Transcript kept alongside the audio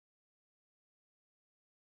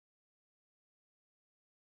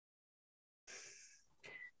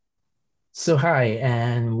So, hi,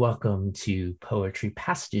 and welcome to Poetry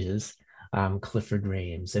Passages. I'm Clifford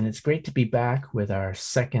Rames, and it's great to be back with our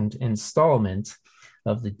second installment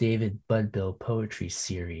of the David Budbill Poetry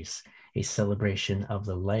Series, a celebration of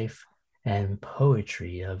the life and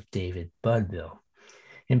poetry of David Budbill.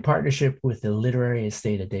 In partnership with the literary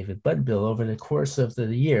estate of David Budbill, over the course of the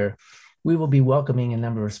year, we will be welcoming a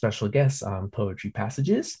number of special guests on Poetry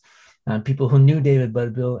Passages, people who knew David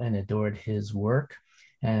Budbill and adored his work,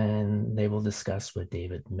 and they will discuss what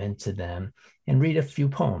David meant to them and read a few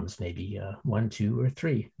poems, maybe one, two, or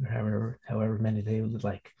three, or however many they would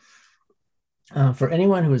like. For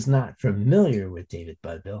anyone who is not familiar with David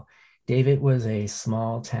Budbill, David was a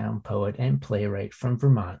small town poet and playwright from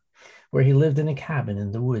Vermont, where he lived in a cabin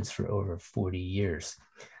in the woods for over 40 years.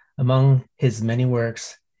 Among his many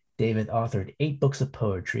works, David authored 8 books of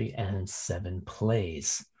poetry and 7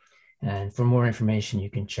 plays. And for more information, you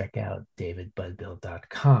can check out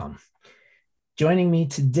davidbudbill.com. Joining me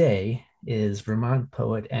today is Vermont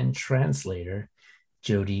poet and translator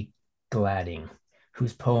Jody Gladding,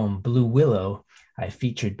 whose poem Blue Willow I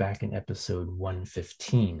featured back in episode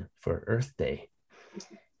 115 for Earth Day.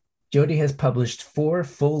 Jody has published 4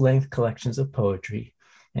 full-length collections of poetry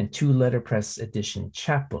and 2 letterpress edition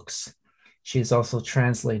chapbooks. She has also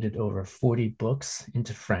translated over 40 books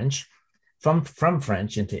into French, from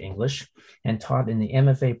French into English, and taught in the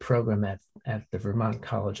MFA program at the Vermont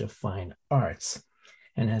College of Fine Arts,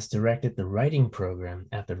 and has directed the writing program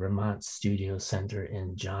at the Vermont Studio Center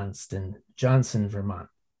in Johnson, Vermont.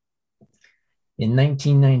 In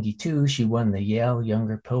 1992, she won the Yale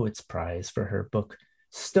Younger Poets Prize for her book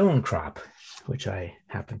Stone Crop, which I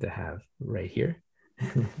happen to have right here.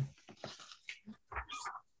 And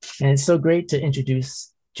it's so great to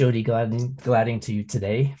introduce Jody Gladding to you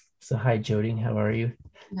today. So hi, Jody, how are you?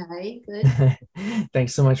 Hi, good.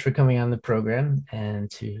 Thanks so much for coming on the program and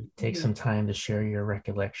to take some time to share your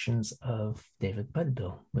recollections of David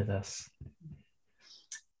Budbill with us.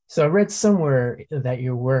 So I read somewhere that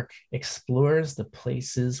your work explores the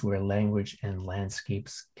places where language and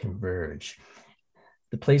landscapes converge.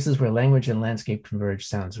 The places where language and landscape converge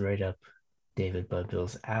sounds right up David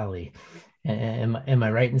Budbill's alley. Am I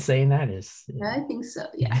right in saying that? I think so,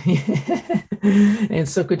 yeah. And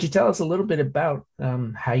so could you tell us a little bit about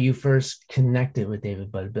how you first connected with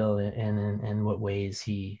David Budbill and what ways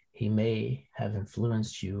he may have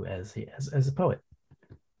influenced you as a poet?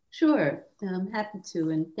 Sure, I'm happy to,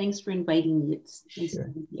 and thanks for inviting me. It's nice to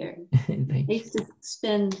be here. Nice to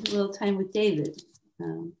spend a little time with David,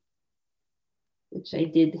 which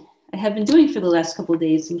I have been doing for the last couple of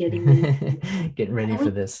days and getting ready for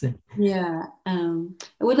this. Yeah, I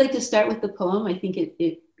would like to start with the poem. I think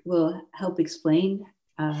it will help explain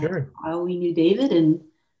how we knew David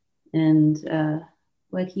and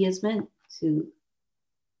what he has meant to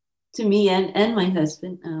me and my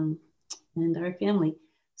husband and our family.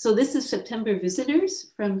 So this is September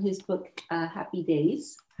Visitors from his book Happy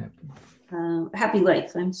Days, Happy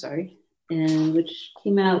Life, I'm sorry, and which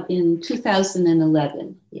came out in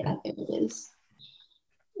 2011. Yeah, there it is.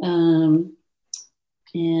 And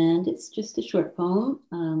it's just a short poem.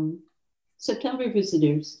 September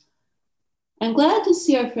Visitors. I'm glad to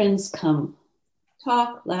see our friends come.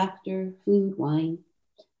 Talk, laughter, food, wine.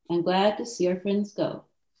 I'm glad to see our friends go.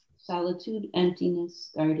 Solitude, emptiness,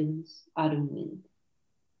 gardens, autumn wind.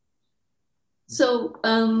 So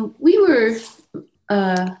we were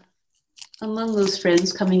among those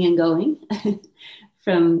friends coming and going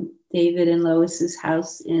from David and Lois's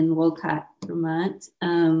house in Wolcott, Vermont.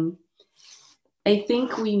 I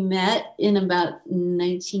think we met in about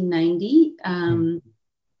 1990.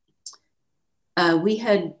 We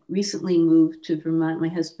had recently moved to Vermont, my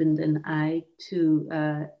husband and I,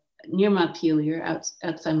 to near Montpelier,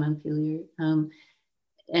 outside Montpelier.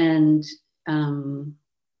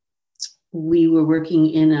 We were working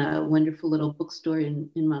in a wonderful little bookstore in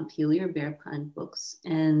Montpelier, Bear Pond Books.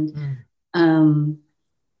 And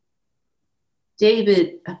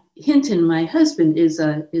David Hinton, my husband, is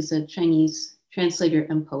a Chinese translator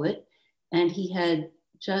and poet. And he had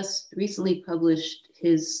just recently published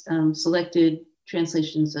his selected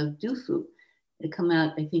translations of Du Fu. They come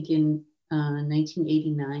out, I think, in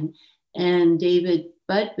 1989. And David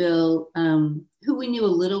Budbill, who we knew a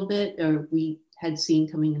little bit, or we had seen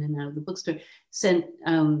coming in and out of the bookstore, sent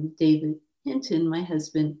David Hinton, my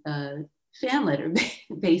husband, a fan letter,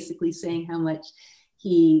 basically saying how much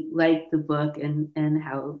he liked the book and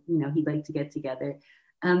how, he'd like to get together.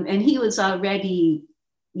 And he was already,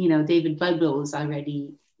 David Budbill was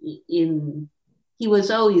already he was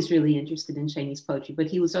always really interested in Chinese poetry, but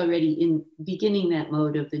he was already in beginning that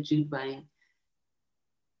mode of the Jude Vine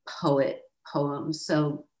poem.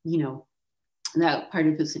 So, that part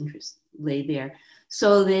of his interest lay there.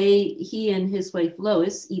 So he and his wife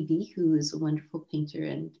Lois E.B., who is a wonderful painter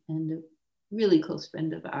and a really close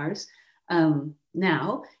friend of ours,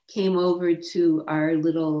 now came over to our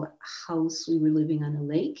little house. We were living on a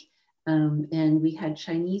lake, and we had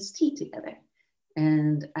Chinese tea together.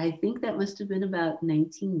 And I think that must have been about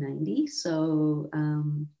 1990. So,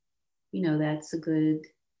 that's a good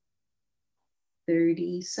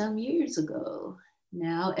 30 some years ago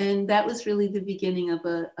now. And that was really the beginning of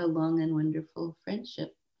a long and wonderful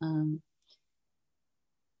friendship.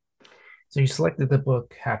 So you selected the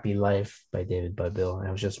book Happy Life by David Budbill. And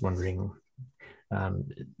I was just wondering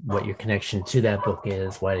what your connection to that book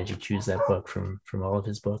is. Why did you choose that book from all of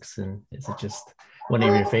his books? And is it just one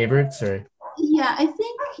of your favorites, or? Yeah, I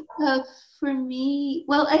think for me,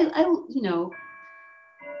 well, I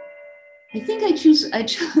think I chose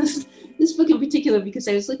this book in particular because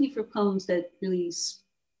I was looking for poems that really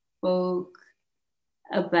spoke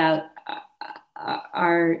about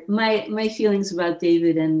my feelings about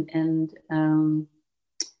David, and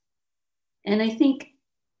I think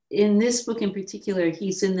in this book in particular,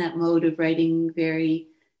 he's in that mode of writing very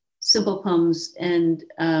simple poems and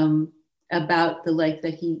about the life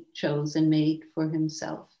that he chose and made for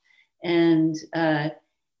himself, and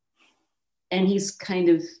he's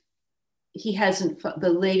he hasn't, the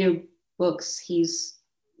later books, he's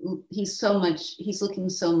looking so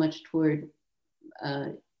much toward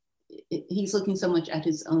he's looking so much at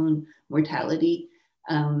his own mortality,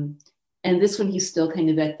 and this one he's still kind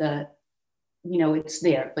of at the, it's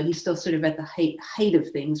there, but he's still sort of at the height of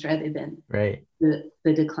things rather than the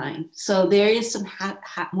decline. So there is some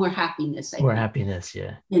more happiness. Happiness,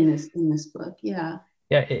 yeah. In this book, yeah.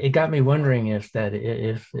 Yeah, it got me wondering if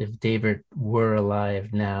David were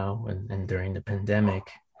alive now and during the pandemic,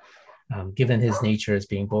 given his nature as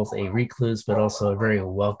being both a recluse but also a very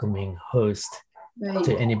welcoming host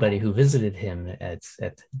to anybody who visited him at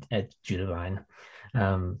Judavine.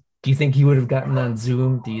 Do you think he would have gotten on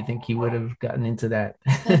Zoom? Do you think he would have gotten into that?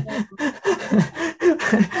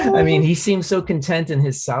 I mean, he seemed so content in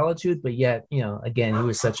his solitude, but yet, again, he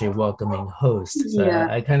was such a welcoming host. So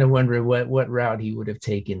I kind of wonder what route he would have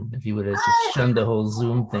taken if he would have just shunned the whole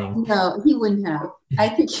Zoom thing. No, he wouldn't have. I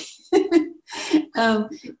think,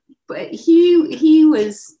 but he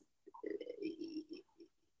was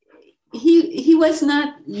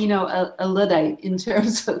not, a Luddite in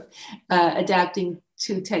terms of adapting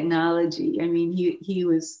to technology. I mean, he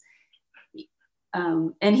was.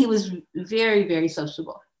 And he was very, very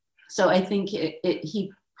sociable. So I think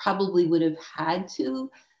he probably would have had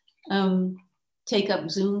to take up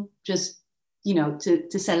Zoom just,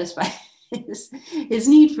 to satisfy his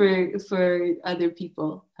need for other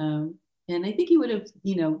people. And I think he would have,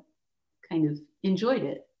 kind of enjoyed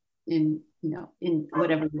it in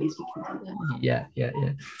whatever ways we can do that. Yeah.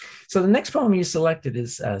 So the next poem you selected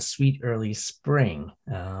is Sweet Early Spring.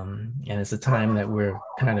 And it's a time that we're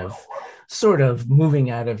kind of sort of moving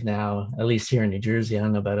out of now, at least here in New Jersey. I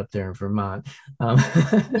don't know about up there in Vermont. Yeah,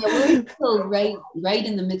 we're still right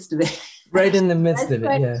in the midst of it. Right in the midst of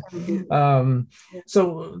it, yeah.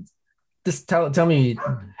 So just tell me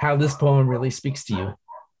how this poem really speaks to you.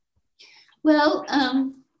 Well,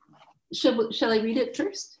 shall I read it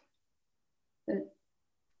first?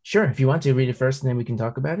 Sure, if you want to read it first, and then we can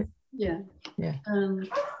talk about it. Yeah. Randall,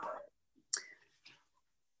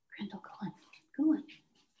 go on.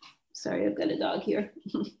 Sorry, I've got a dog here.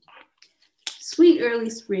 Sweet early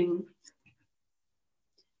spring.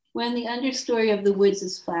 When the understory of the woods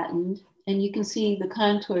is flattened and you can see the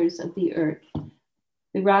contours of the earth,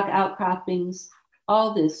 the rock outcroppings,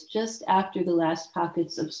 all this just after the last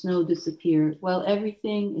pockets of snow disappear, while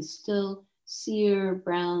everything is still sere,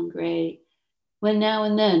 brown, gray, when now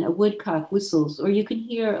and then a woodcock whistles or you can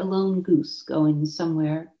hear a lone goose going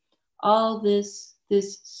somewhere. All this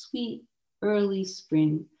sweet early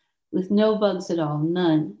spring, with no bugs at all,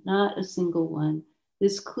 none, not a single one.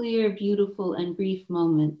 This clear, beautiful, and brief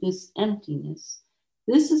moment, this emptiness.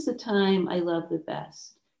 This is the time I love the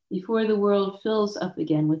best, before the world fills up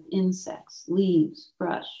again with insects, leaves,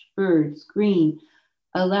 brush, birds, green.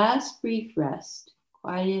 A last brief rest,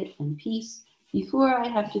 quiet and peace, before I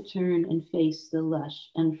have to turn and face the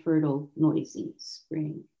lush and fertile, noisy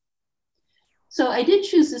spring. So I did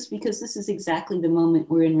choose this because this is exactly the moment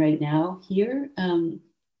we're in right now here.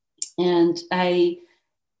 And I,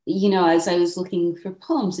 as I was looking for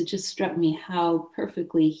poems, it just struck me how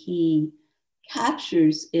perfectly he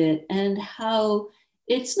captures it and how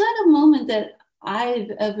it's not a moment that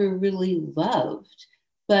I've ever really loved,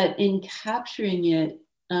 but in capturing it,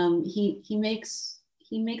 he makes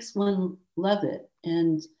one love it.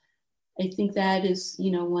 And I think that is,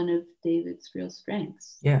 one of David's real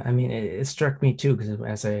strengths. Yeah, I mean, it struck me too,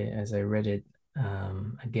 because as I read it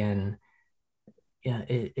again, yeah,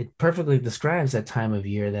 it perfectly describes that time of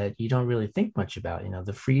year that you don't really think much about.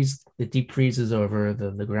 The deep freeze is over,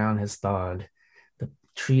 the ground has thawed, the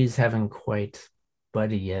trees haven't quite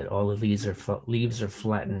budded yet. All the leaves are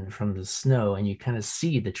flattened from the snow, and you kind of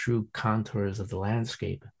see the true contours of the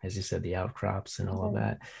landscape, as you said, the outcrops and all of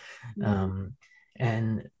that. Yeah.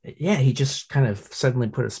 And yeah, he just kind of suddenly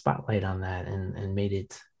put a spotlight on that and made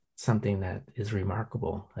it something that is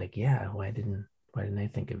remarkable. Like, yeah, why didn't I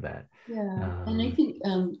think of that? Yeah. And I think,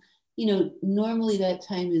 normally that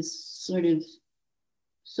time is sort of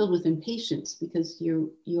filled with impatience because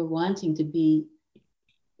you're wanting to be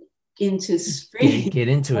into spring. Get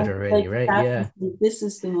into it already, Like, right? Yeah. this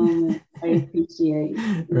is the moment I appreciate.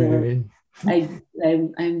 Right.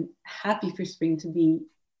 I'm happy for spring to be,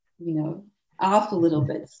 off a little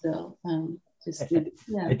bit still.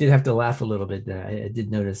 I did have to laugh a little bit. I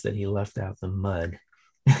did notice that he left out the mud.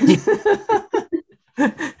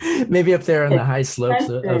 Maybe up there on the high slopes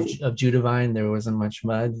of Judavine, there wasn't much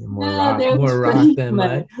mud, more rock than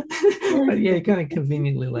mud. But yeah, he kind of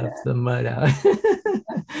conveniently left the mud out.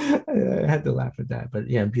 I had to laugh at that. But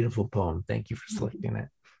yeah, beautiful poem. Thank you for selecting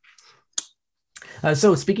that.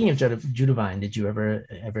 So speaking of Judavine, did you ever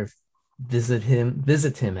visit him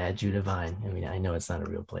at Judavine? I mean, I know it's not a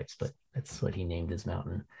real place, but that's what he named his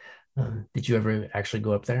mountain. Did you ever actually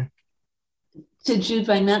go up there? To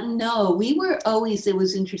Judavine Mountain? No, it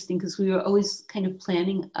was interesting because we were always kind of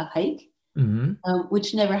planning a hike,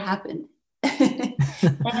 which never happened. And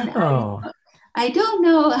I don't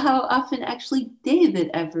know how often actually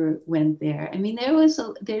David ever went there. I mean, there's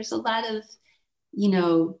a lot of,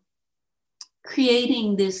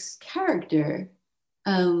 creating this character,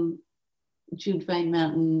 Judavine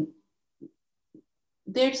Mountain.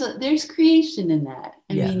 There's creation in that.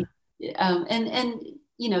 I mean,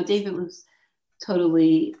 and David was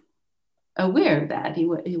totally aware of that. He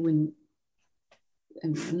wouldn't.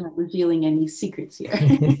 I'm not revealing any secrets here.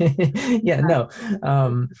 Yeah, no.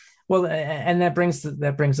 Well, and that brings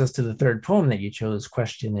us to the third poem that you chose,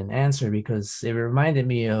 question and answer, because it reminded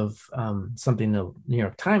me of something the New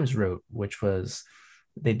York Times wrote, which was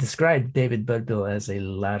they described David Budbill as a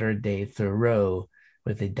latter-day Thoreau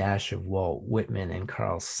with a dash of Walt Whitman and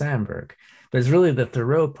Carl Sandburg. But it's really the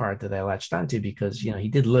Thoreau part that I latched onto because he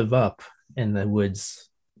did live up in the woods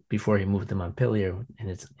before he moved to Montpelier.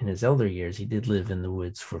 In his elder years, he did live in the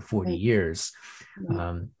woods for 40 years.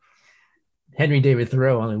 Henry David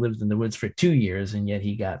Thoreau only lived in the woods for 2 years, and yet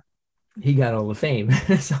he got all the fame.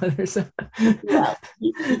 So there's you had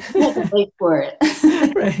to wait for it.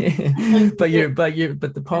 Right.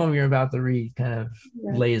 But the poem you're about to read kind of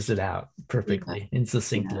lays it out perfectly and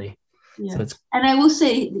succinctly. Yeah. So and I will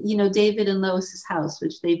say, David and Lois's house,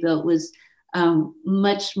 which they built, was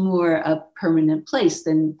much more a permanent place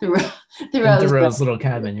than Thoreau's little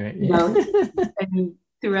cabin, right? I mean,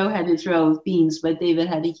 Thoreau had his row of beans, but David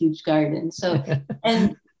had a huge garden. So,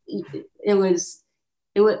 and it was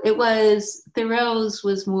Thoreau's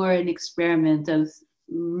was more an experiment of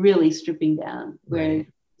really stripping down, where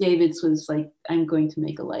David's was like, I'm going to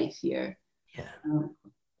make a life here. Yeah.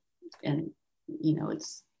 And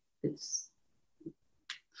it's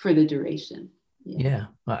for the duration. Yeah.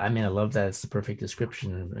 Well, I mean, I love that. It's the perfect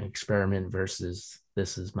description of an experiment versus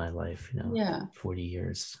this is my life, 40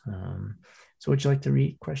 years. So would you like to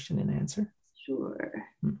read question and answer? Sure.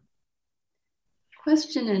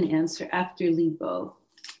 Question and answer after Li Bo.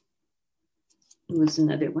 It was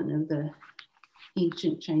another one of the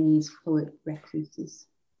ancient Chinese poet recluses.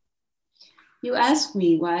 You ask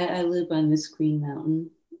me why I live on this green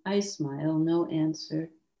mountain. I smile, no answer.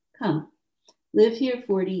 Come, live here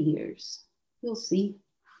 40 years. You'll see.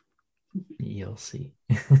 You'll see.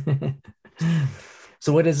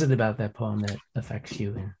 So what is it about that poem that affects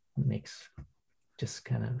you and makes just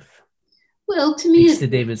kind of, well, to me, it's to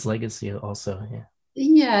David's legacy also.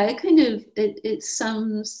 Yeah, it kind of, it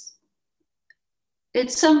sums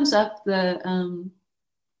up the,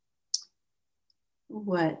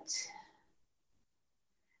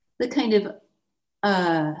 the kind of,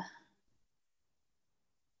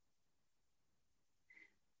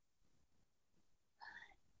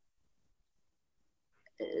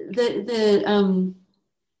 the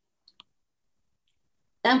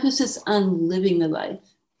emphasis on living the life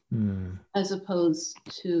as opposed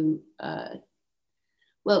to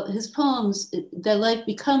his poems, their life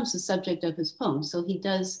becomes the subject of his poems, so he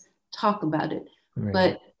does talk about it,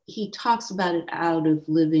 but he talks about it out of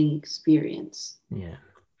living experience,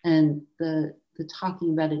 and the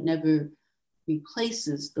talking about it never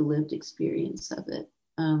replaces the lived experience of it.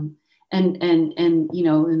 and you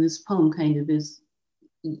know, in this poem kind of is,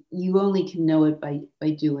 you only can know it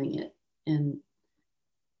by doing it. And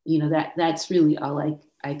you know, that's really all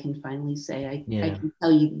I can finally say. I can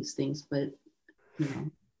tell you these things, but you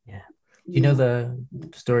know. Yeah. Do you know the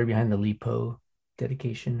story behind the Lipo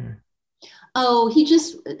dedication? Or? Oh, he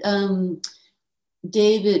just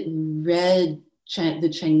David read the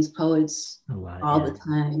Chinese poets all the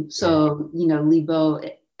time. So you know, Libo.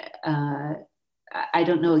 I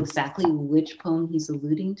don't know exactly which poem he's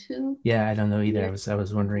alluding to. Yeah, I don't know either. I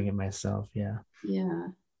was wondering it myself. Yeah. Yeah.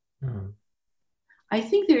 I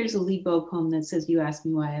think there's a Libo poem that says, "You ask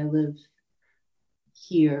me why I live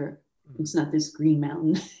here. It's not this green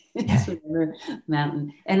mountain. It's whatever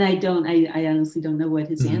mountain." And I honestly don't know what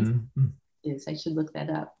his answer is. I should look that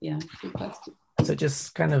up. Yeah, good question. So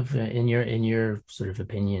just kind of in your sort of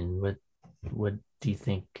opinion, what do you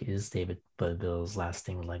think is David Budbill's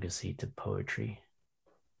lasting legacy to poetry?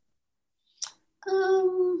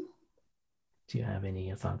 Do you have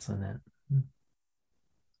any thoughts on that? I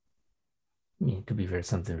mean, it could be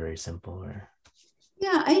something very simple, or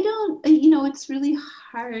yeah, I don't. You know, it's really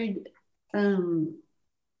hard to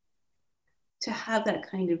have that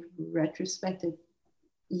kind of retrospective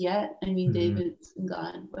yet. I mean, David's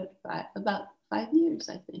gone about 5 years,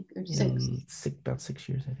 I think, or six. About 6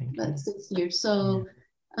 years, I think. About 6 years. So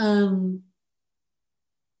I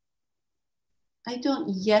don't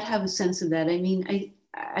yet have a sense of that. I mean,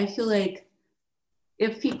 I feel like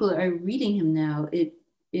if people are reading him now, it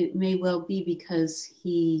may well be because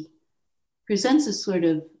he presents a sort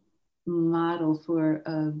of model for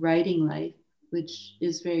a writing life, which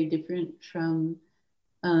is very different from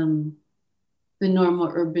the normal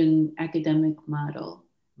urban academic model.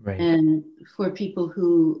 Right. And for people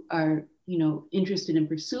who are, you know, interested in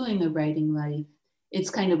pursuing a writing life, it's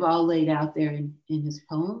kind of all laid out there in his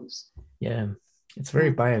poems. Yeah. It's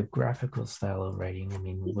very biographical style of writing. I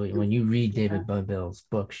mean, when you read David Budbill's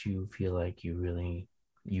books, you feel like you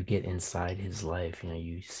get inside his life. You know,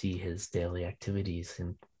 you see his daily activities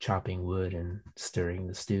and chopping wood and stirring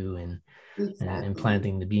the stew and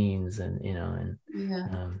planting the beans, and you know, and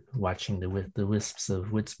watching the wisps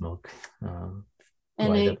of wood smoke.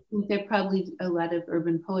 And I think there are probably a lot of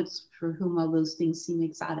urban poets for whom all those things seem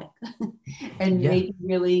exotic and maybe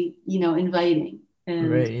really, you know, inviting.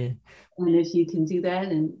 And, and if you can do that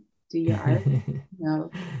and do your art, you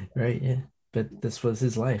know. Right, yeah. But this was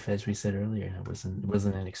his life, as we said earlier. It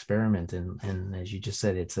wasn't an experiment, and as you just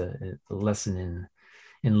said, it's a lesson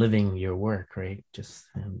in living your work, right? Just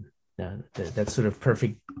that sort of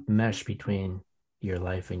perfect mesh between your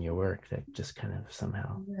life and your work that just kind of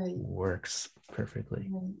somehow works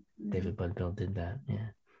perfectly. David Budbill did that. Yeah.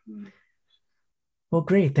 Well,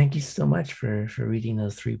 great. Thank you so much for reading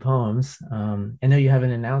those 3 poems. I know you have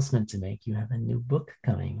an announcement to make. You have a new book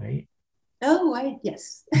coming, right? Oh,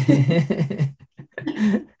 yes.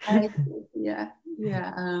 Yeah.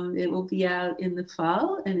 It will be out in the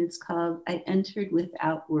fall, and it's called "I Entered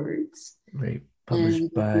Without Words." Right.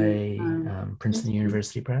 Published by Princeton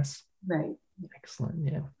University Press. Right. Excellent.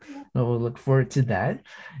 Yeah. Well, we'll look forward to that.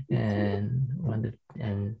 And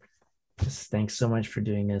just thanks so much for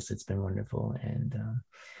doing this. It's been wonderful. And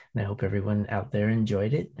I hope everyone out there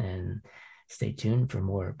enjoyed it. And stay tuned for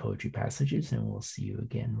more poetry passages. And we'll see you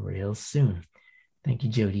again real soon. Thank you,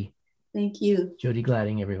 Jody. Thank you. Jody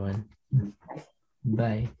Gladding, everyone.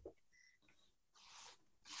 Bye.